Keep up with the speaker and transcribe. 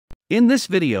In this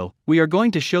video, we are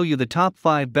going to show you the top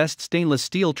 5 best stainless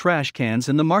steel trash cans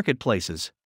in the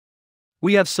marketplaces.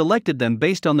 We have selected them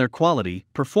based on their quality,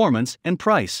 performance, and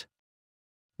price.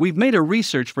 We've made a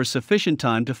research for sufficient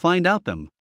time to find out them.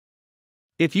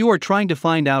 If you are trying to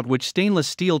find out which stainless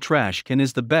steel trash can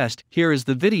is the best, here is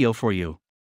the video for you.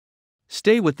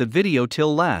 Stay with the video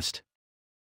till last.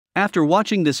 After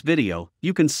watching this video,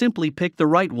 you can simply pick the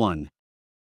right one.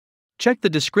 Check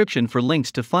the description for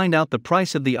links to find out the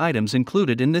price of the items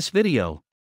included in this video.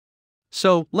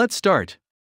 So, let's start.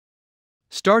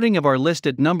 Starting of our list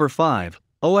at number 5,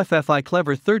 OFFI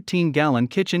Clever 13-gallon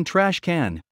kitchen trash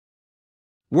can.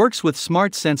 Works with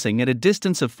smart sensing at a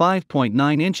distance of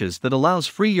 5.9 inches that allows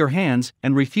free your hands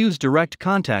and refuse direct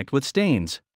contact with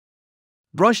stains.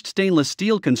 Brushed stainless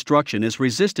steel construction is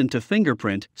resistant to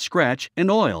fingerprint, scratch, and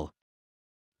oil.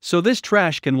 So this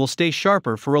trash can will stay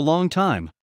sharper for a long time.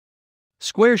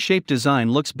 Square-shaped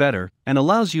design looks better and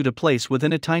allows you to place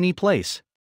within a tiny place.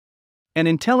 An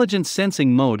intelligent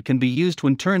sensing mode can be used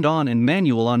when turned on and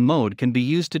manual on mode can be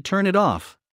used to turn it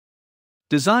off.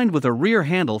 Designed with a rear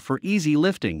handle for easy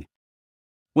lifting.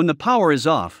 When the power is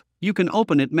off, you can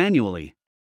open it manually.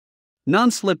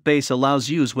 Non-slip base allows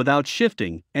use without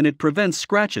shifting and it prevents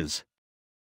scratches.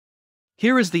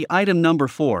 Here is the item number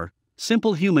 4,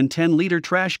 Simple Human 10-liter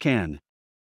trash can.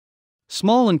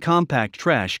 Small and compact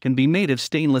trash can be made of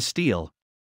stainless steel.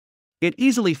 It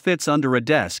easily fits under a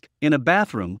desk, in a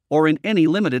bathroom, or in any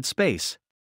limited space.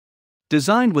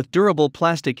 Designed with durable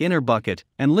plastic inner bucket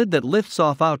and lid that lifts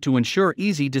off out to ensure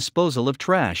easy disposal of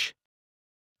trash.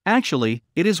 Actually,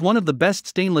 it is one of the best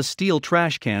stainless steel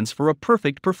trash cans for a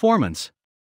perfect performance.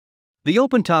 The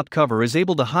open top cover is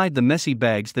able to hide the messy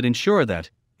bags that ensure that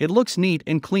it looks neat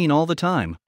and clean all the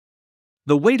time.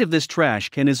 The weight of this trash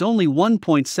can is only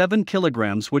 1.7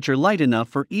 kilograms, which are light enough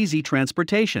for easy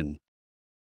transportation.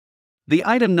 The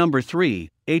item number 3,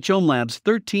 HomeLabs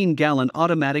 13-gallon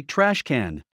automatic trash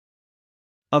can.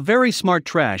 A very smart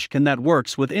trash can that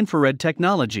works with infrared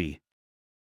technology.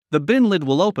 The bin lid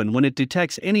will open when it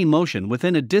detects any motion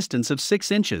within a distance of 6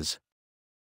 inches.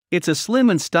 It's a slim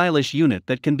and stylish unit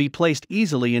that can be placed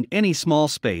easily in any small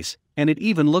space, and it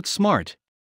even looks smart.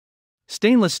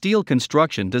 Stainless steel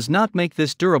construction does not make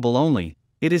this durable only,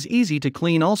 it is easy to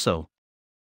clean also.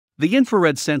 The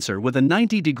infrared sensor with a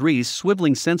 90 degrees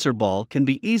swiveling sensor ball can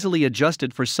be easily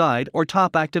adjusted for side or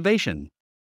top activation.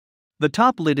 The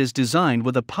top lid is designed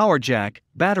with a power jack,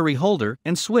 battery holder,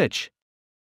 and switch.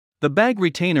 The bag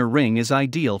retainer ring is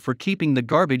ideal for keeping the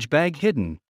garbage bag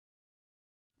hidden.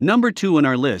 Number 2 in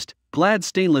our list, Glad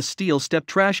Stainless Steel Step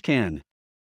Trash Can.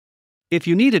 If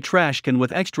you need a trash can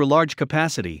with extra large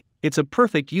capacity, it's a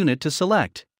perfect unit to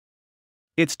select.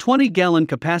 Its 20-gallon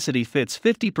capacity fits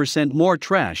 50% more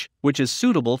trash, which is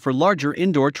suitable for larger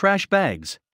indoor trash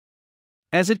bags.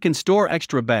 As it can store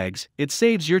extra bags, it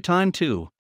saves your time too.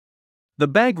 The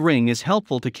bag ring is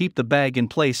helpful to keep the bag in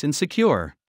place and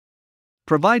secure.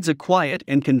 Provides a quiet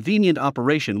and convenient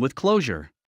operation with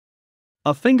closure.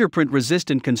 A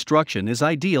fingerprint-resistant construction is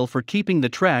ideal for keeping the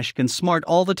trash can smart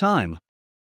all the time.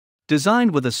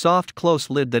 Designed with a soft close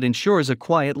lid that ensures a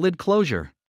quiet lid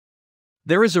closure.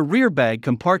 There is a rear bag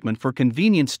compartment for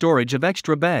convenient storage of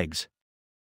extra bags.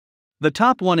 The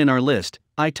top one in our list,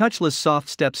 iTouchless Soft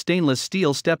Step Stainless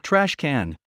Steel Step Trash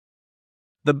Can.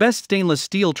 The best stainless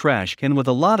steel trash can with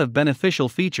a lot of beneficial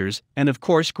features and of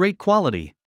course great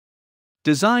quality.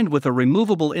 Designed with a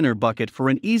removable inner bucket for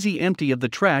an easy empty of the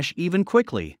trash even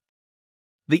quickly.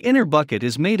 The inner bucket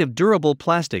is made of durable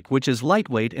plastic which is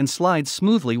lightweight and slides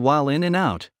smoothly while in and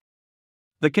out.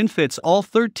 The can fits all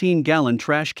 13-gallon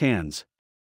trash cans.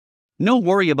 No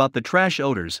worry about the trash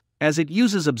odors, as it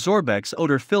uses Absorbex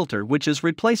odor filter which is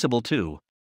replaceable too.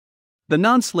 The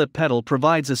non-slip pedal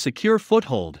provides a secure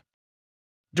foothold.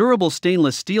 Durable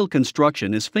stainless steel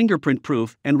construction is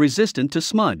fingerprint-proof and resistant to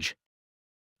smudge.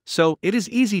 So, it is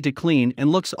easy to clean and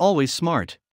looks always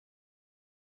smart.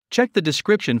 Check the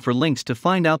description for links to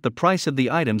find out the price of the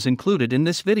items included in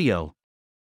this video.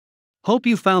 Hope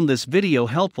you found this video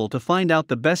helpful to find out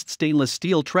the best stainless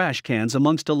steel trash cans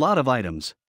amongst a lot of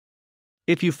items.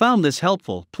 If you found this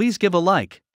helpful, please give a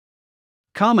like.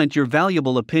 Comment your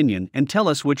valuable opinion and tell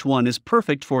us which one is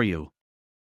perfect for you.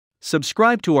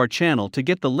 Subscribe to our channel to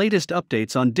get the latest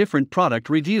updates on different product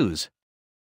reviews.